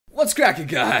What's cracking,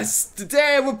 guys?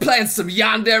 Today we're playing some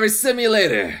Yandere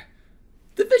Simulator,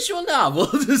 the visual novel.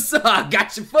 So I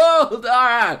got you fooled.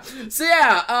 Alright. So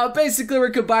yeah, basically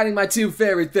we're combining my two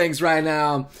favorite things right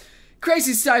now.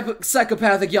 Crazy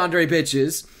psychopathic yandere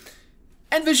bitches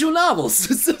and visual novels.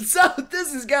 So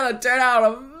this is gonna turn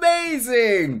out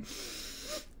amazing.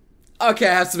 Okay,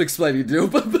 I have some explaining to do,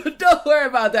 but don't worry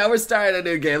about that. We're starting a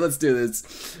new game. Let's do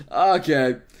this.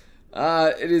 Okay.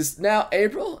 It is now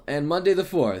April and Monday the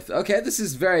 4th. Okay, this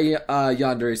is very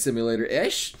Yandere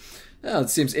Simulator-ish. Oh, it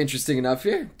seems interesting enough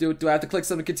here. Do I have to click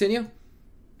something to continue?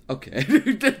 Okay.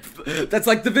 That's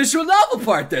like the visual novel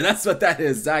part there. That's what that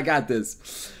is. I got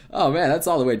this. Oh man, that's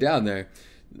all the way down there.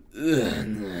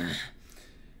 Ugh.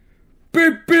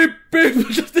 Beep, beep, beep.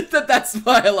 That's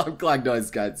my alarm clock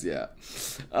noise, guys, yeah.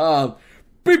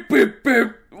 Beep, beep,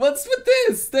 beep. What's with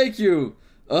this? Thank you.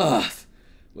 Ugh.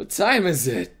 What time is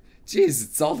it? Jeez,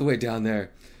 it's all the way down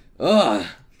there. Ugh.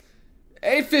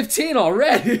 8:15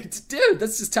 already. Dude,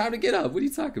 that's just time to get up. What are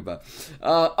you talking about?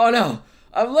 Oh no.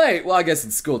 I'm late. Well, I guess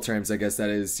in school terms, I guess that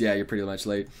is. Yeah, you're pretty much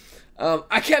late.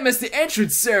 I can't miss the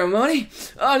entrance ceremony.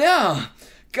 Oh no.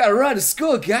 Gotta run to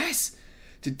school, guys.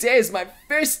 Today is my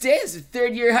first day as a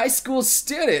third-year high school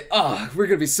student. Oh, we're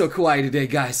gonna be so quiet today,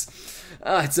 guys.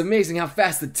 It's amazing how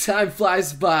fast the time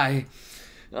flies by.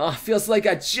 Oh, feels like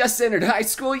I just entered high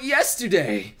school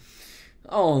yesterday.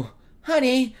 Oh,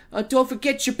 honey, don't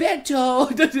forget your bento.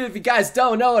 If you guys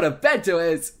don't know what a bento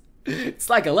is, it's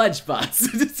like a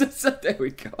lunchbox. So there we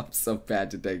go. I'm so bad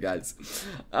today, guys.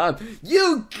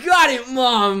 You got it,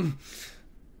 Mom.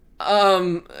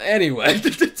 Anyway,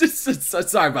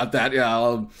 sorry about that.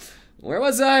 Yeah, where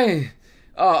was I?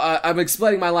 Oh, I'm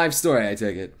explaining my life story, I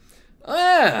take it. Oh,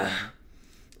 yeah.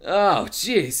 Oh,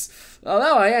 jeez.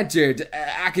 Although I entered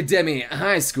academy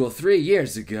high school 3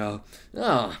 years ago,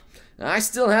 I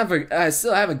still haven't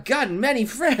gotten many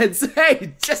friends.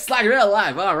 Hey, just like real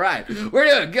life. All right, we're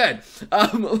doing good.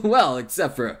 Well,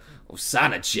 except for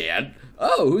Osana-chan.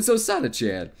 Oh, who's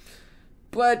Osana-chan?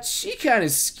 But she kind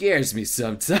of scares me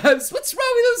sometimes. What's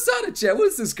wrong with Osana-chan?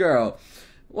 Who's this girl?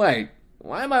 Wait,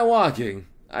 why am I walking?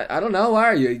 I don't know. Why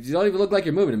are you? You don't even look like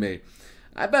you're moving to me.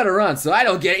 I better run so I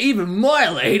don't get even more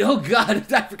late. Oh god,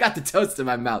 I forgot the toast in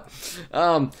my mouth.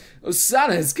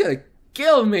 Osana is gonna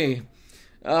kill me.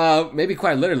 Maybe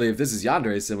quite literally if this is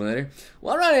Yandere Simulator.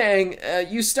 While running,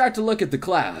 you start to look at the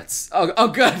clouds. Oh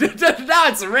good. Now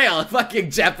it's a real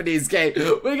fucking Japanese game.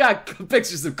 We got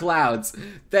pictures of clouds.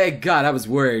 Thank god, I was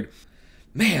worried.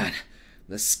 Man,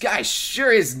 the sky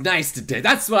sure is nice today.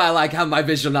 That's what I like how my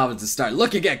visual novels to start.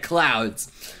 Looking at clouds.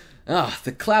 Oh,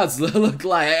 the clouds look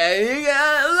like...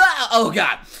 Oh,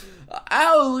 God.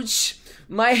 Ouch.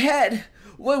 My head.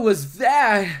 What was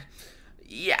that?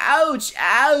 Ouch,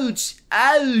 ouch,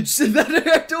 ouch.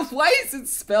 Why is it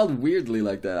spelled weirdly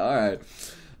like that? All right.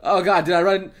 Oh, God, did I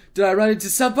run into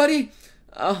somebody?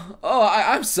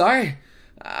 I'm sorry.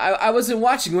 I wasn't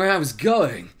watching where I was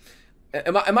going.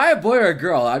 Am I a boy or a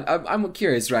girl? I'm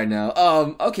curious right now.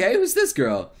 Okay, who's this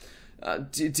girl?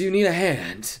 Do you need a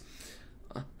hand?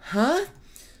 Huh?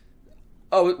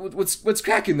 Oh, what's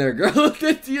cracking there, girl?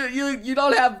 you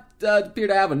don't have appear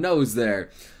to have a nose there.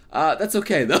 That's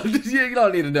okay though. You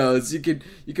don't need a nose. You can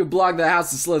belong to the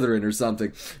House of Slytherin or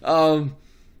something.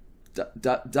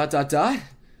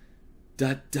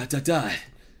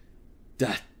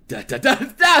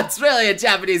 That's really a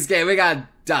Japanese game. We got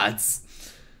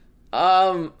dots.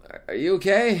 Are you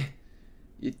okay?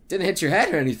 You didn't hit your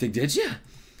head or anything, did you?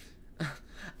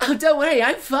 Oh, don't worry,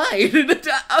 I'm fine.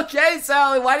 Okay,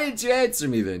 so why didn't you answer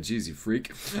me then? Jeez, you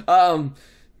freak. Okay,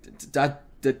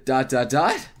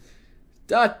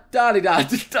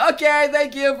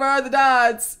 thank you for the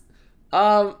dots.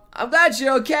 I'm glad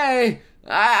you're okay.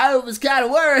 I was kind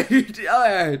of worried.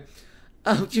 Alright.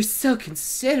 Oh, you're so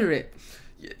considerate.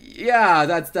 Yeah,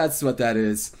 that's what that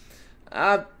is.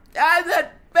 I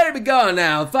better be going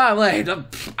now. If I'm late,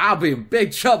 I'll be in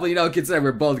big trouble, considering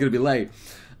we're both gonna be late.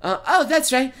 Oh,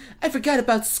 that's right. I forgot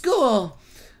about school.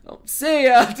 Oh, see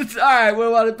ya. Alright, where do we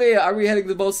want to be? Are we heading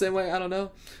the both same way? I don't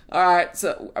know. Alright,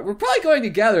 so we're probably going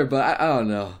together, but I don't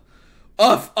know.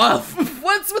 Uff.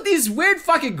 What's with these weird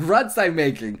fucking grunts I'm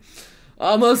making?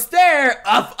 Almost there.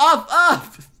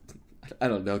 Uff. I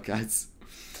don't know, guys.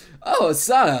 Oh,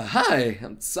 Asana, hi.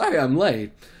 I'm sorry I'm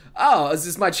late. Oh, is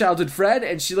this my childhood friend?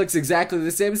 And she looks exactly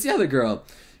the same as the other girl,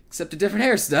 except a different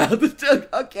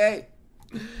hairstyle. Okay.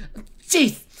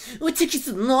 Jeez. What took you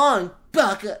so long,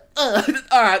 Baka?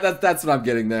 Alright, that's what I'm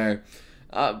getting there.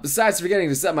 Besides forgetting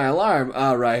to set my alarm,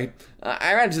 alright.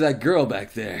 I ran into that girl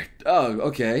back there. Oh,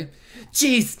 okay.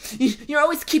 Jeez, you're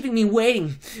always keeping me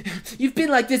waiting. You've been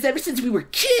like this ever since we were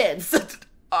kids.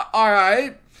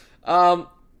 Alright.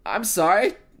 I'm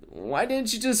sorry. Why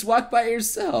didn't you just walk by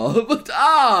yourself?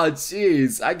 Oh,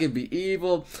 jeez, I can be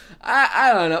evil.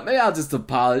 I don't know. Maybe I'll just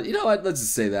apologize. You know what? Let's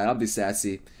just say that. I'll be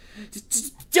sassy.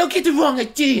 Don't get the wrong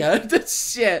idea.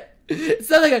 Shit. It's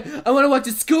not like I want to walk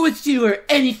to school with you or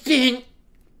anything.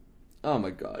 Oh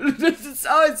my god. It's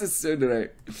always a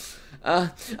tsundere.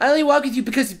 I only walk with you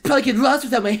because you probably get lost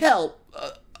without my help.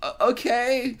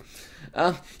 Okay.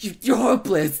 You're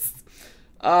hopeless.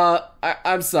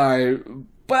 I'm sorry.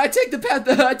 But I take the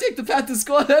path to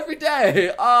school every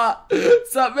day.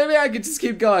 So maybe I could just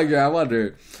keep going here. I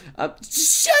wonder.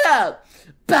 Shut up,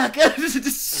 baka.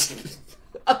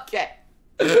 Okay.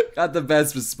 Got the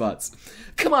best response.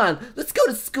 Come on, let's go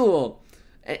to school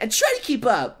and try to keep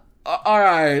up. All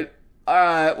right.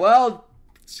 Well,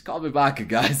 just call me baka,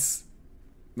 guys.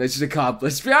 Mission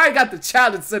accomplished. We already got the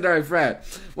child and tsundere friend.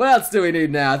 What else do we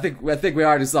need now? I think we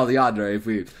already saw the yandere if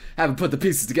we haven't put the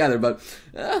pieces together, but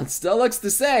it still looks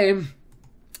the same.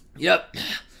 Yep.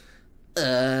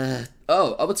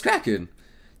 Oh, what's cracking?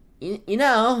 You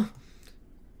know,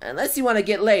 unless you want to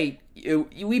get late,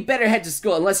 we better head to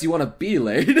school unless you want to be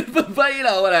late. but you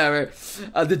know, whatever.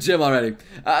 The gym already.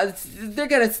 They're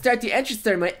gonna start the entrance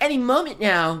ceremony any moment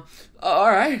now.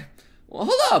 Alright. Well,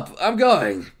 hold up. I'm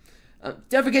going.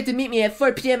 Don't forget to meet me at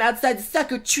 4 p.m. outside the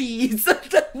sakura trees.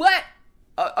 What?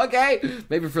 Okay.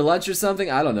 Maybe for lunch or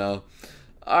something? I don't know.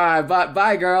 Alright,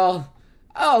 bye, girl.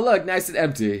 Oh, look, nice and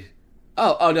empty.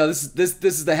 Oh no, this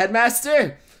is the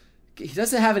headmaster? He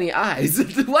doesn't have any eyes.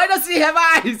 Why doesn't he have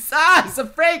eyes? He's a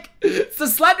freak. It's the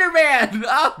Slender Man.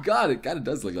 Oh god, it kind of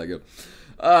does look like him.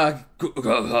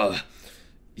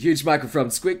 Huge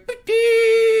microphone squeak.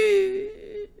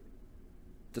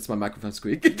 That's my microphone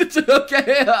squeak.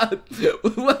 Okay.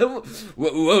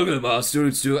 Welcome our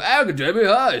students to Academy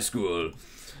High School.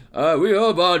 We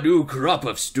hope our new crop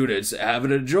of students have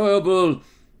an enjoyable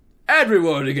and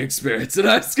rewarding experience in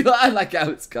high school. I like how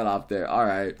it's cut off there.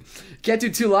 Alright. Can't do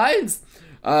 2 lines?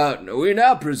 We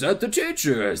now present the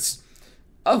teachers.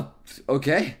 Oh,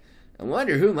 okay. I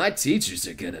wonder who my teachers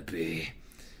are gonna be. ...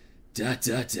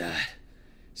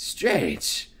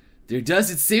 Strange. There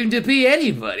doesn't seem to be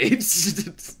anybody.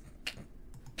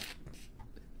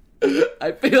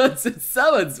 I feel it's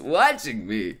someone's watching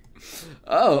me.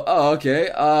 Oh, okay.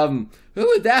 Who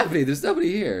would that be? There's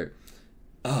nobody here.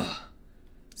 Oh,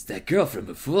 it's that girl from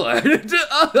before.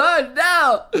 Oh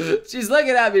no! She's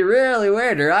looking at me really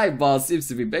weird. Her eyeball seems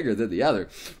to be bigger than the other.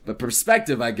 But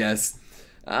perspective, I guess.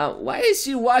 Why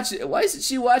isn't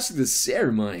she watching the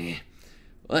ceremony?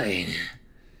 Wait,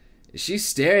 is she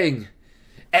staring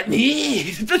at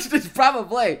me?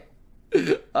 Probably.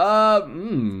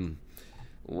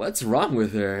 What's wrong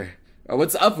with her? Or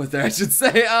what's up with her, I should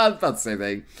say. About the same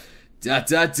thing. ...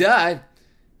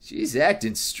 She's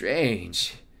acting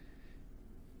strange.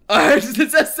 That's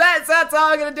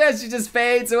all I'm gonna do. She just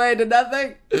fades away into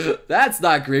nothing. That's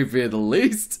not creepy in the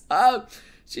least.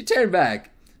 She turned back.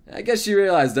 I guess she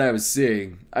realized I was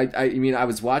seeing. I mean, I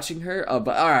was watching her.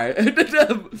 But alright.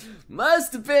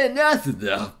 Must have been nothing,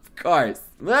 though. Of course.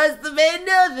 Must have been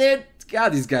nothing. God,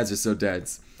 these guys are so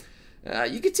dense.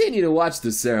 You continue to watch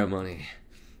the ceremony.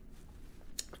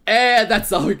 And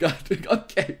that's all we got.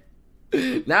 Okay.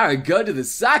 Now I go to the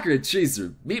sakura trees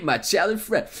to meet my childhood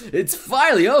friend. It's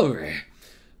finally over.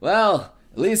 Well,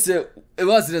 at least it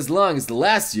wasn't as long as the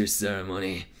last year's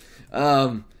ceremony.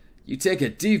 You take a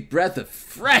deep breath of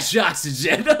fresh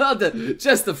oxygen.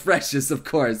 Just the freshest, of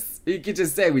course. You could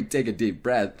just say we take a deep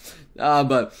breath.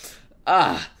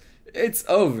 It's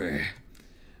over.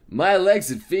 My legs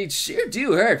and feet sure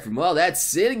do hurt from all that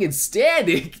sitting and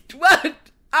standing. What?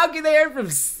 How can they hurt from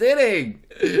sitting?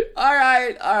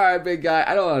 Alright, big guy.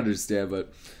 I don't understand,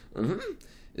 but...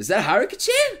 Is that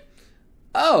Haruka-chan?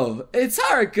 Oh, it's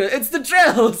Haruka. It's the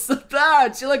drills.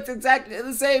 She looked exactly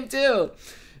the same, too.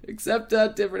 Except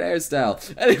a different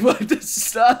hairstyle. Anyway,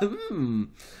 just... Oh,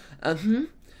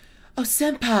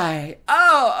 senpai.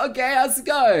 Oh, okay, how's it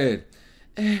going?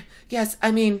 Yes,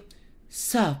 I mean...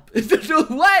 Sup?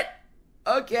 What?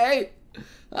 Okay.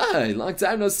 Hi, long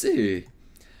time no see.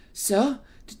 So,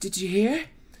 did you hear?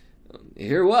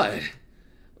 Hear what?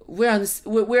 We're on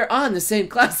the same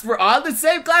class. We're on the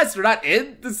same class. We're not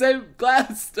in the same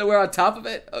class. We're on top of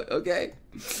it. Okay.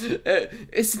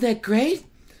 Isn't that great?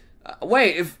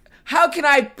 Wait, how can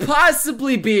I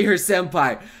possibly be her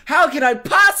senpai? How can I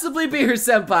possibly be her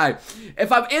senpai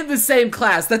if I'm in the same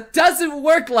class? That doesn't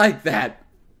work like that.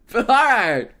 But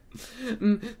alright.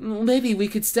 Maybe we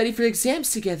could study for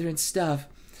exams together and stuff.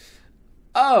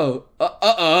 Oh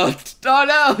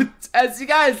no! As you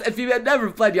guys, if you had never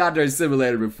played Yandere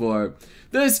Simulator before,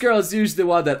 this girl is usually the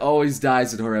one that always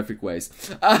dies in horrific ways.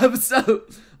 So,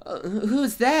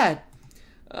 Who's that?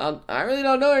 I really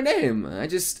don't know her name. I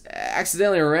just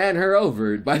accidentally ran her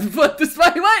over by the foot.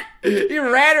 What? You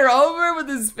ran her over with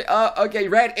his... okay, you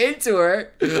ran into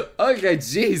her. Okay,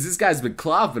 jeez, this guy's been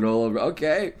clopping all over.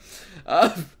 Okay.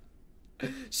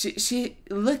 She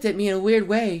looked at me in a weird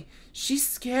way. She's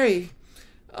scary.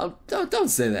 Don't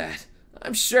say that.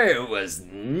 I'm sure it was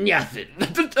nothing.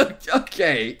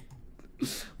 Okay.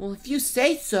 Well, if you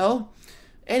say so.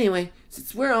 Anyway,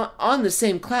 since we're on the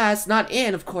same class, not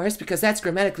in, of course, because that's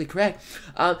grammatically correct,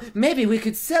 maybe we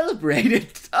could celebrate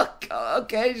it.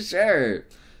 Okay, sure.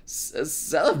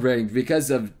 Celebrating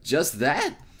because of just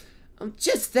that?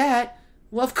 Just that?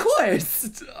 Well, of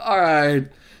course. Alright.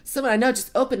 Someone I know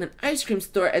just opened an ice cream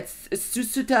store at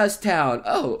Susuta's town.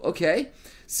 Oh, okay.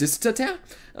 Susuta town?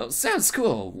 Oh, sounds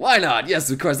cool. Why not? Yes,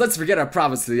 of course. Let's forget our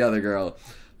promise to the other girl.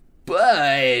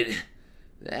 But...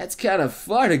 that's kind of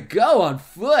far to go on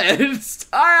foot.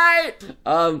 Alright.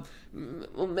 Well,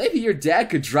 maybe your dad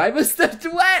could drive us there.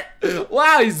 What?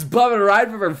 Wow, he's bumming a ride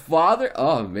from her father?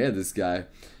 Oh, man, this guy.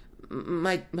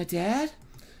 My dad?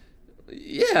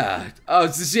 Yeah. Oh,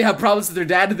 does she have problems with her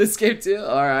dad in this game, too?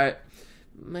 Alright.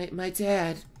 My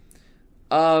dad.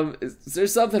 Is there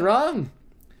something wrong?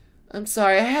 I'm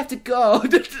sorry, I have to go.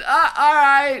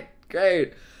 Alright.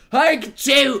 Great. Wait!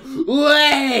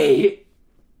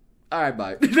 Alright,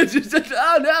 bye.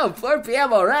 Oh no, 4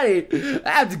 p.m. already. I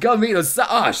have to go meet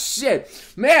oh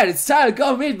shit. Man, it's time to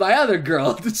go meet my other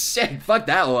girl. Shit, fuck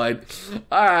that one.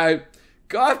 Alright.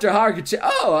 Go after Haruka.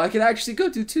 Oh, I can actually go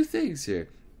do 2 things here.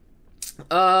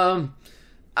 I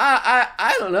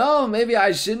don't know. Maybe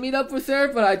I should meet up with her,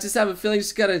 but I just have a feeling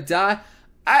she's gonna die.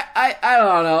 I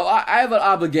don't know. I have an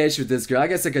obligation with this girl. I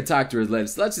guess I could talk to her later.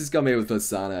 So let's just go meet with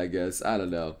Osana, I guess. I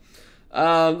don't know.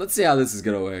 Let's see how this is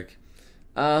gonna work.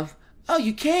 Oh,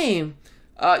 you came.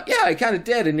 Yeah, I kind of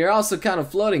did, and you're also kind of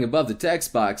floating above the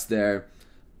text box there.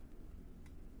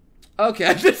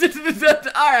 Okay.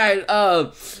 Alright,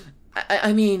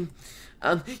 I mean,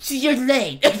 you're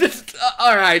late.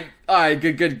 Alright,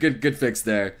 good fix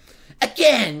there.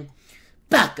 Again,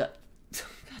 Baka.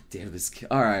 God damn this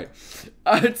kid. Alright. So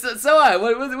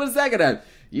what? What's that gonna happen?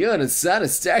 You and Asana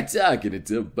start talking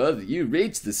until both of you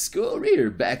reach the school reader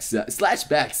backside.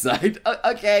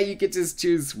 Okay, you can just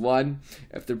choose one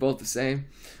if they're both the same.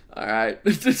 Alright,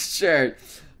 sure.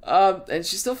 And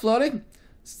she's still floating?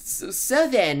 So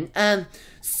then,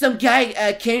 some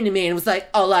guy came to me and was like,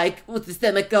 oh, like, with the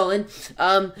semicolon,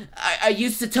 are you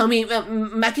Satomi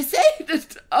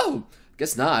Makise? Oh,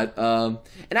 guess not.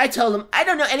 And I told him, I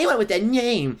don't know anyone with that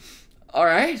name.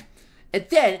 Alright. And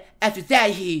then, after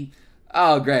that, he...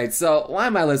 Oh, great. So, why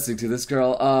am I listening to this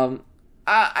girl?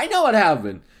 I know what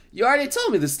happened. You already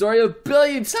told me the story a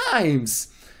billion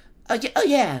times. Oh,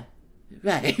 yeah.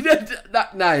 Right.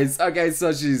 Nice. Okay,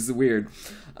 so she's weird.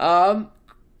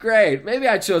 Great. Maybe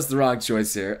I chose the wrong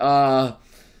choice here. Alright.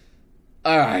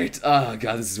 Oh,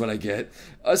 God, this is what I get.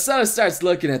 Osana starts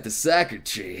looking at the soccer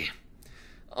tree.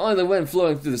 Only the wind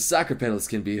flowing through the soccer petals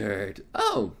can be heard.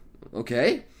 Oh,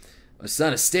 okay.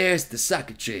 Osana stares at the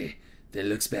soccer tree. Then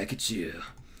looks back at you.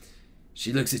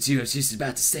 She looks at you and she's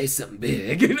about to say something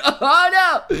big. Oh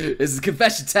no! This is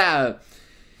confession time.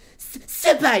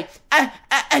 Senpai,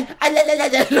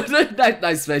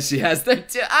 nice face she has there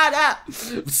too. Oh no!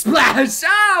 Splash!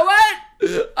 Oh what?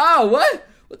 Oh what?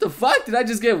 What the fuck? Did I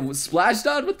just get splashed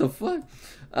on? What the fuck?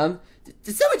 Did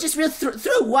someone just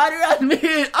throw water on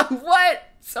me? What?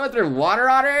 Someone threw water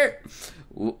on her?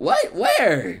 What?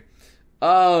 Where?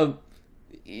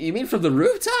 You mean from the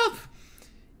rooftop?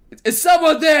 Is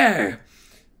someone there?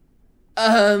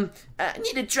 I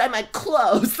need to dry my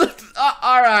clothes.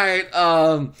 Alright,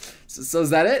 so is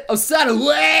that it? Oh, Sana,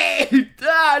 wait!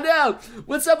 Oh, no!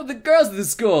 What's up with the girls in the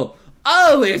school?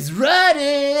 Always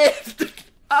running!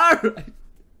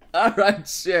 Alright,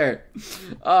 sure.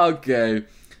 Okay.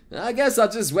 I guess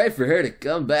I'll just wait for her to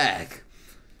come back.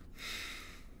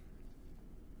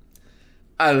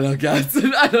 I don't know, guys.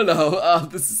 I don't know.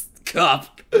 This is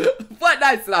cop. What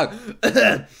nice song?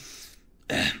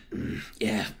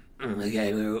 Yeah.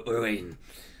 Okay, we're waiting.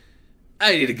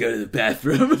 I need to go to the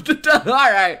bathroom.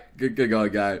 Alright. Good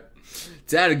going, guy.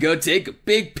 Time to go take a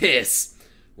big piss.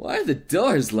 Why are the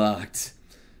doors locked?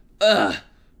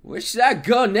 Where should I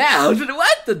go now?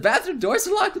 What? The bathroom doors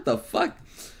are locked? What the fuck?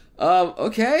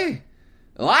 Okay.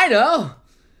 Oh, I know.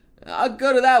 I'll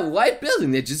go to that white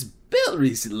building they just built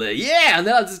recently. Yeah, and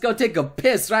then I'll just go take a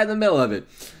piss right in the middle of it.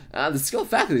 The school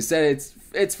faculty said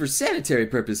it's for sanitary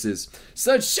purposes,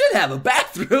 so it should have a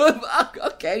bathroom.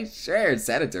 Okay, sure,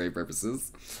 sanitary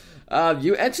purposes.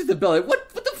 You entered the building. What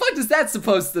the fuck is that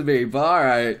supposed to mean? But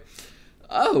alright.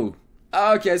 Oh,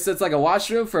 Okay, so it's like a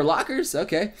washroom for lockers?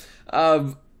 Okay.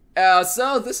 So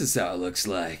this is how it looks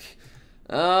like.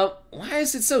 Why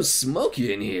is it so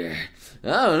smoky in here?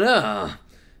 I don't know.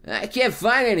 I can't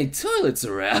find any toilets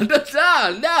around.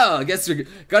 Oh, no, I guess we're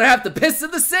gonna have to piss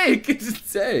in the sink.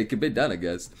 Hey, it can be done, I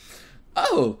guess.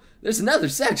 Oh, there's another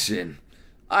section.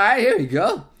 Alright, here we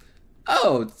go.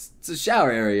 Oh, it's a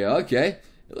shower area, okay.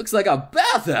 It looks like a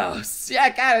bathhouse. Yeah,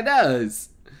 it kinda does.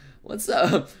 What's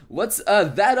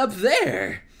that up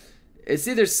there? It's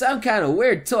either some kind of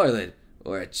weird toilet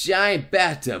or a giant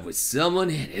bathtub with someone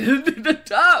in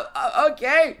it. Oh,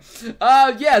 okay.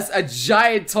 Yes, a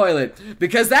giant toilet.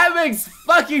 Because that makes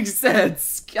fucking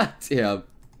sense. Goddamn.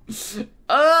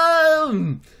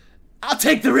 I'll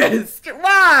take the risk.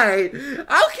 Why?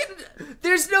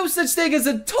 There's no such thing as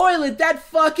a toilet that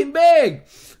fucking big.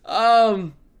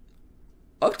 Oh,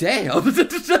 damn.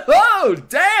 Oh,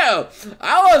 damn.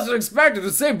 I wasn't expecting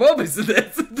to see boobies in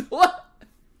this. What?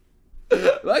 I'm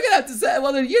gonna have to say,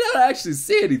 well, you don't actually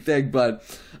see anything, but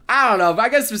I don't know. I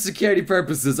guess for security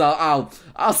purposes, I'll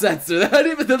censor that,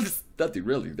 even though there's nothing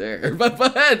really there. But all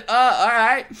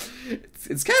right.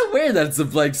 It's kind of weird that it's a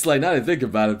blank slate. Now that I think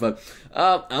about it, but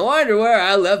I wonder where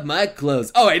I left my clothes.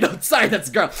 Oh wait, no, sorry, that's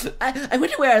a girl. I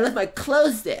wonder where I left my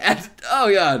clothes at. Oh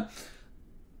god.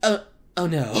 Oh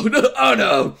no. Oh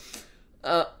no.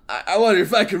 I wonder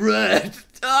if I can run.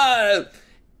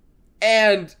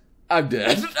 And I'm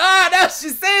dead. Oh no, she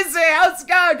sees me. How's it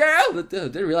going, girl?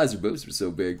 Didn't realize her boobs were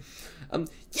so big. You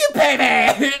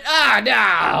baby. Oh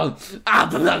no.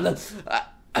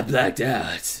 I blacked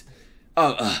out.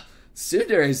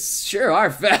 Sundays sure are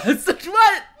fast.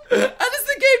 What? How does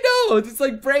the game know? It's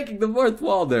like breaking the fourth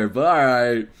wall there, but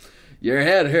alright. Your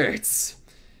head hurts.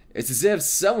 It's as if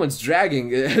someone's dragging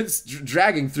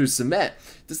through cement.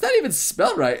 It's not even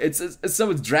spelled right. It's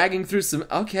someone's dragging through cement.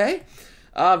 Okay.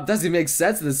 Doesn't make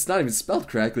sense and it's not even spelled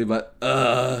correctly, but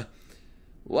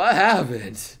what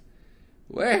happened?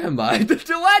 Where am I?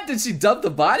 What? Did she dump the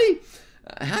body?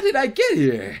 How did I get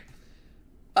here?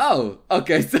 Oh,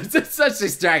 okay, so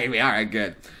she's dragging me. Alright,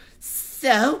 good.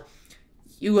 So,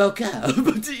 you woke up.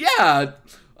 Yeah.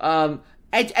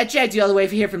 I dragged you all the way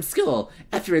here from school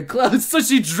after it closed. So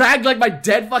she dragged like my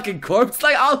dead fucking corpse,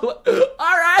 like all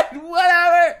right,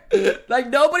 whatever. Like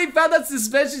nobody found that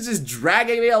suspicious, just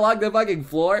dragging me along the fucking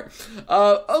floor.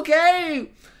 Okay.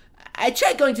 I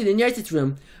tried going to the nurse's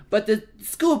room, but the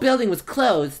school building was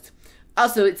closed.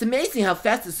 Also, it's amazing how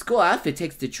fast the school outfit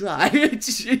takes to dry.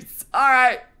 Jeez.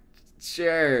 Alright.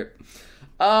 Sure.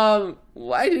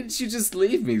 Why didn't you just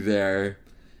leave me there?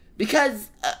 Because,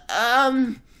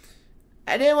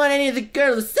 I didn't want any of the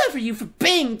girls to suffer you for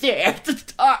being there.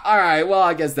 Alright, well,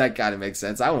 I guess that kind of makes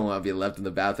sense. I wouldn't want to be left in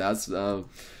the bathhouse.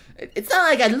 It's not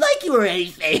like I like you or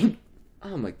anything.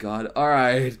 Oh my god,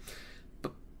 alright.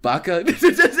 Baka? Am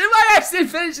I actually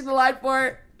finishing the line for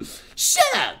her? Shut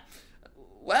up!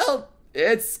 Well,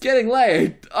 it's getting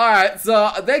late. Alright, so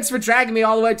thanks for dragging me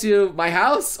all the way to my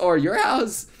house, or your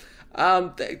house.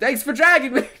 Thanks for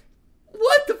dragging me.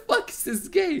 What the fuck is this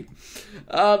game?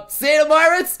 See you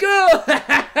tomorrow at school!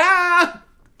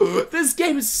 This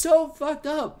game is so fucked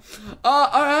up.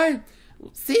 Alright.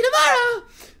 See you tomorrow!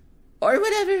 Or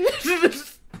whatever.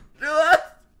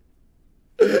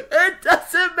 It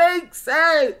doesn't make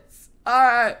sense.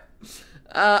 Alright.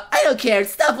 I don't care.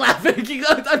 Stop laughing.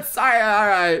 I'm sorry.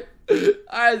 Alright.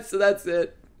 Alright, so that's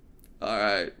it.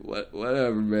 Alright.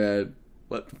 Whatever, man.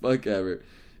 What the fuck ever.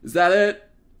 Is that it?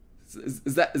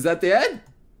 Is that the end?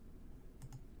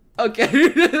 Okay,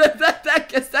 I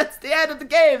guess that's the end of the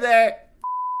game there.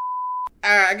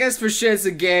 Alright, I guess for shits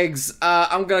and gigs,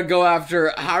 I'm gonna go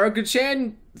after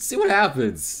Haruka-chan, see what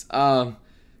happens. God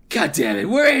damn it,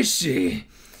 where is she?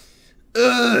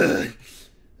 Ugh,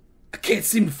 I can't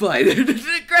seem to find her.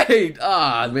 Great,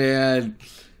 aw man.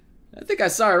 I think I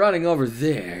saw her running over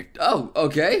there. Oh,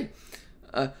 okay.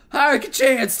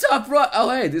 Haruka-chan, stop run. Oh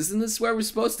hey, isn't this where we're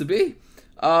supposed to be?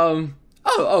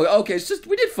 Okay, it's just,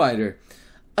 we did find her.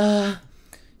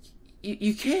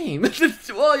 You came.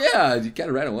 Well, yeah, you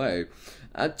kinda ran away.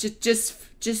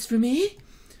 Just for me?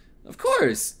 Of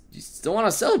course. You still want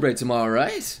to celebrate tomorrow,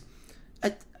 right?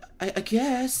 I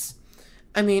guess.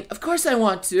 I mean, of course I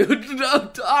want to.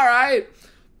 Alright.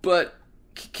 But,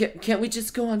 can't we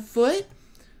just go on foot?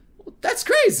 Well, that's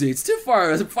crazy. It's too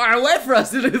far away for us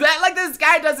to do that. Like, this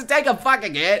guy doesn't take a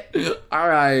fucking hit.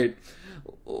 Alright.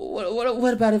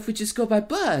 What about if we just go by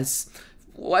bus?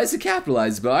 Why is it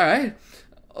capitalized? But alright.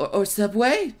 Or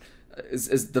subway?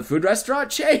 Is the food restaurant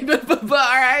chain? But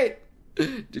alright.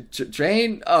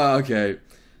 Train? Oh, okay.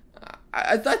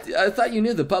 I thought you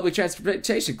knew the public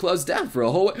transportation closed down for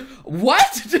a whole...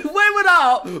 What? When would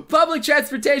all public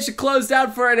transportation close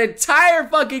down for an entire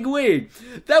fucking week?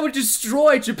 That would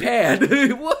destroy Japan.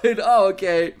 It would. Oh,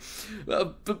 okay.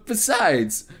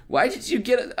 Besides, why did you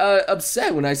get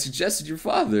upset when I suggested your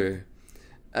father?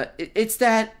 It's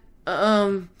that,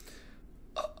 oh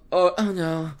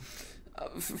no.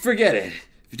 Forget it.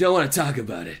 If you don't want to talk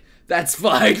about it, that's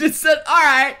fine. It's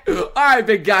alright,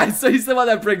 big guy. So he's the one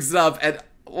that brings it up, and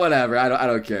whatever. I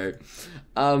don't care.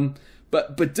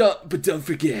 But don't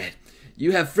forget,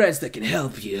 you have friends that can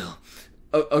help you.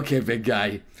 Okay, big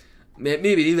guy.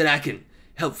 Maybe even I can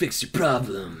help fix your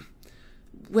problem.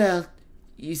 Well,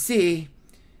 you see,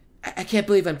 I can't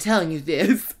believe I'm telling you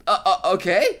this.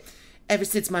 Okay. Ever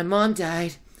since my mom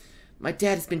died, my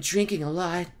dad has been drinking a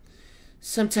lot.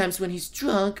 Sometimes when he's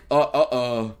drunk,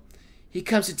 he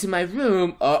comes into my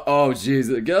room.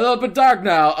 Jesus, get a little bit dark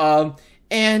now.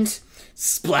 And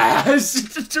splash.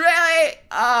 Really?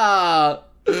 Oh,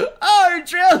 her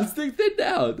trail's thin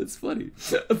now. That's funny.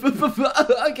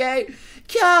 Okay.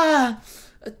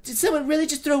 Did someone really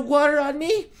just throw water on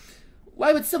me?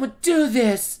 Why would someone do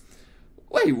this?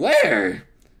 Wait, where?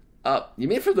 You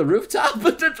mean from the rooftop?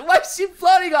 But why is she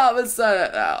floating all of a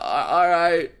sudden?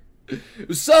 Alright.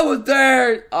 Someone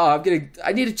there! Oh,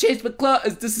 I need to change my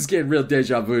clothes. This is getting real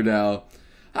deja vu now.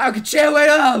 How could she wait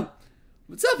up?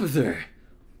 What's up with her?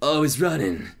 Oh, he's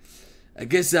running. I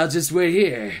guess I'll just wait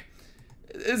here.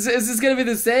 Is this gonna be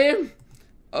the same?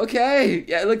 Okay.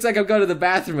 Yeah, it looks like I'm going to the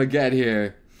bathroom again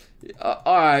here.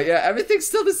 Alright, yeah, everything's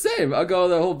still the same. I'll go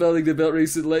to the whole building they built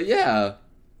recently. Yeah.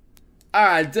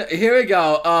 Alright, here we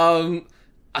go.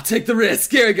 I'll take the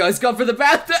risk. Here we go. Let's go for the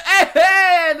bathroom.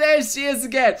 Hey, there she is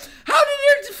again. How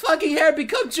did your fucking hair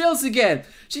become Jill's again?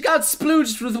 She got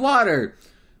splooged with water.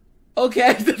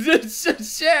 Okay,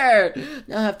 sure.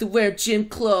 Now I have to wear gym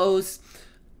clothes.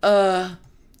 Okay,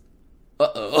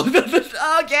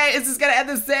 is this gonna end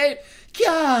the same?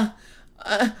 Yeah.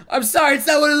 I'm sorry, it's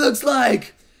not what it looks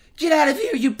like. Get out of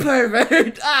here, you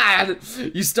pervert.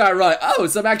 You start running. Oh,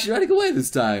 so I'm actually running away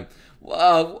this time.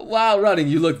 While running,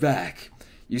 you look back.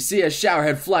 You see a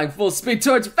showerhead flying full speed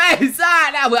towards your face.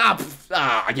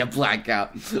 You black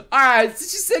out. Alright, so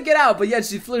she said get out, but yet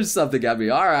she flew something at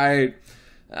me. Alright.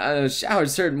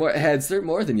 Showers hurt more, heads hurt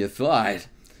more than you thought.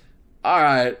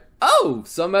 Alright. Oh,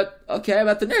 so I'm at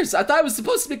the nurse. I thought it was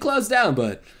supposed to be closed down,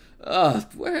 but,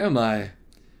 where am I?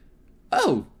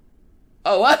 Oh,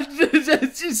 what?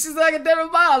 She's like a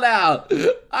different model now.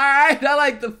 Alright, I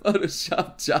like the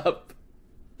Photoshop job.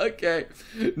 Okay.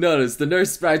 Notice, the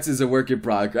nurse sprites is a work in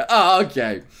progress. Oh,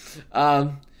 okay.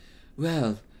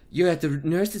 Well, you're at the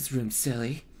nurse's room,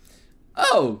 silly.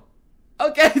 Oh,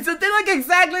 okay, so they look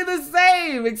exactly the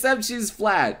same, except she's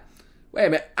flat. Wait a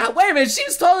minute, she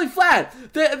was totally flat.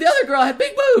 The other girl had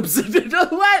big boobs. What?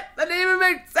 That didn't even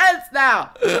make sense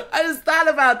now. I just thought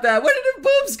about that. Where did her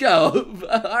boobs go?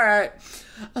 Alright.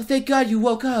 Oh, thank God you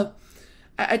woke up.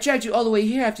 I dragged you all the way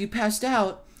here after you passed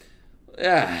out.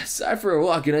 Yeah, sorry for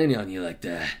walking in on you like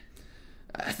that.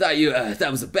 I thought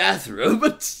that was a bathroom,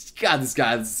 but God, this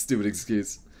guy, this is a stupid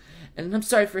excuse. And I'm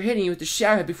sorry for hitting you with the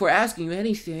showerhead before asking you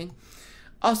anything.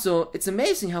 Also, it's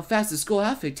amazing how fast the school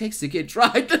outfit takes to get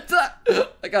dried.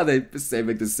 Like how they make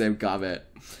the same comment.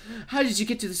 How did you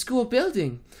get to the school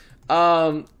building?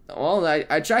 Well,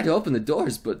 I tried to open the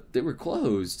doors, but they were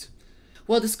closed.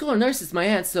 Well, the school nurse is my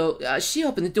aunt, so she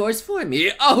opened the doors for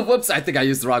me. Oh, whoops, I think I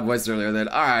used the wrong voice earlier then.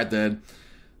 Alright then.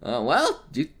 Well,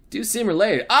 you do seem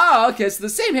related. Oh, okay, so the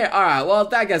same hair. Alright, well,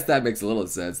 I guess that makes a little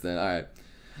sense then. Alright.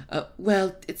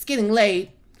 Well, it's getting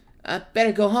late. I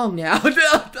better go home now.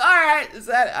 Alright, is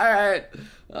that alright?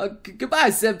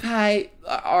 Goodbye, senpai.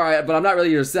 Alright, but I'm not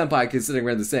really your senpai considering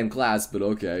we're in the same class, but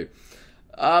okay.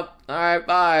 Alright,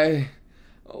 bye.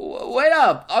 Wait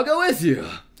up, I'll go with you.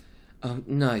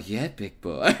 Not yet, big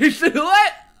boy.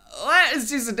 What? What? Is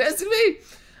she suggesting me?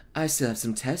 I still have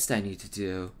some tests I need to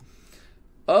do.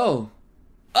 Oh.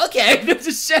 Okay,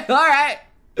 alright.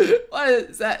 What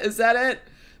is that? Is that it?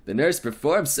 The nurse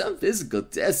performed some physical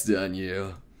test on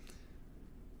you.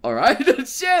 Alright,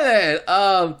 sure then.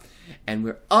 And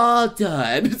we're all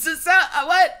done.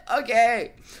 What?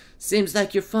 Okay. Seems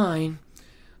like you're fine.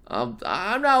 I'm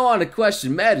not wanting to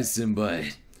question medicine,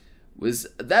 but was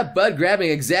that butt grabbing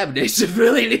examination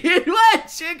really needed? What?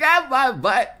 She grabbed my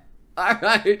butt.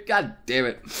 Alright, god damn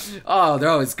it. Oh, they're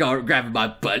always grabbing my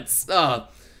butts. Oh.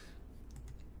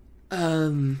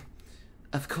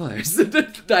 Of course.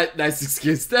 Nice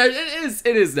excuse there.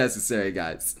 It is necessary,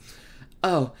 guys.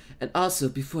 Oh, and also,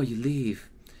 before you leave,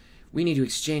 we need to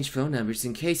exchange phone numbers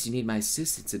in case you need my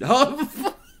assistance at home.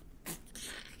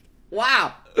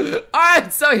 Wow.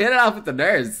 Alright, so hit it off with the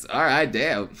nurse. Alright,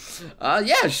 damn.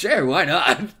 Yeah, sure, why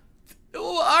not?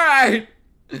 Alright.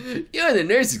 You and the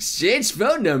nurse exchange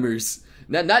phone numbers.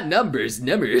 Not numbers,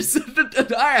 numbers.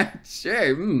 Alright,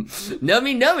 sure.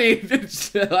 Nummy.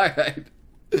 Alright.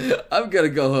 I'm gonna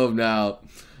go home now.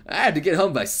 I had to get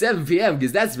home by 7 p.m.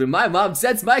 because that's when my mom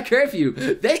sets my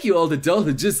curfew. Thank you, old adult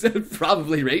who just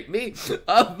probably raped me.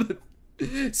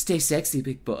 Stay sexy,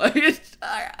 big boy.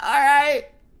 Alright.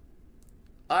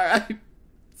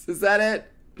 Is that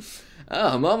it?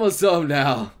 Oh, I'm almost home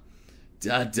now. ...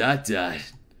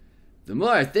 The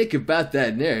more I think about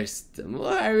that nurse, the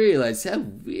more I realize how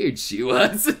weird she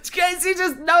was. Is he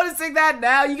just noticing that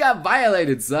now? You got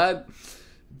violated, son. ...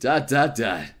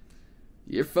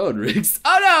 Your phone rings.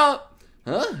 Oh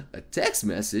no! Huh? A text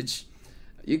message?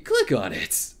 You click on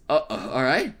it.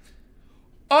 Alright.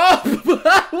 Oh!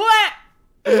 What?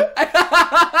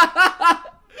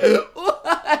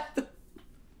 What?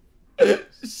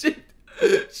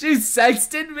 She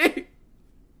sexted me?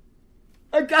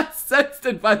 I got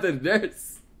sexted by the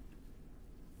nurse.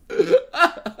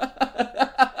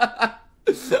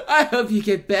 I hope you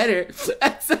get better.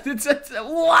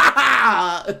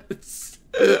 Wow!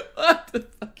 What the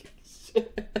fucking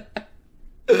shit?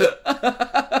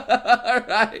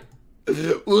 Alright.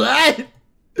 What?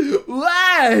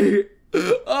 Why?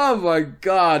 Oh my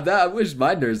god, I wish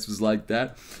my nurse was like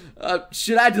that.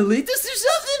 Should I delete this or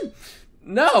something?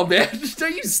 No, man. Are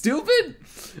you stupid?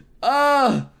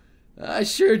 I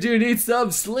sure do need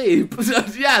some sleep.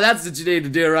 Yeah, that's what you need to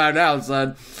do right now,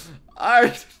 son.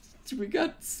 Alright, we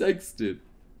got sexted.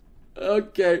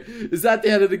 Okay, is that the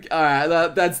end of the...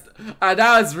 Alright, that's... Alright,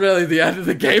 now it's really the end of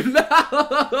the game now.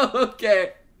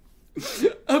 Okay.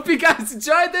 Hope you guys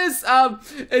enjoyed this.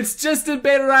 It's just in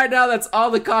beta right now. That's all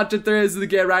the content there is in the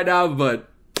game right now, but...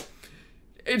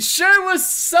 it sure was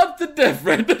something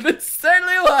different. It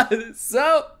certainly was.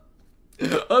 So...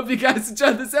 hope you guys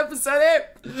enjoyed this episode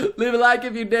here. Leave a like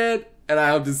if you did. And I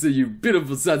hope to see you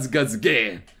beautiful sons and guns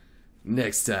again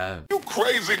next time. You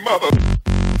crazy mother...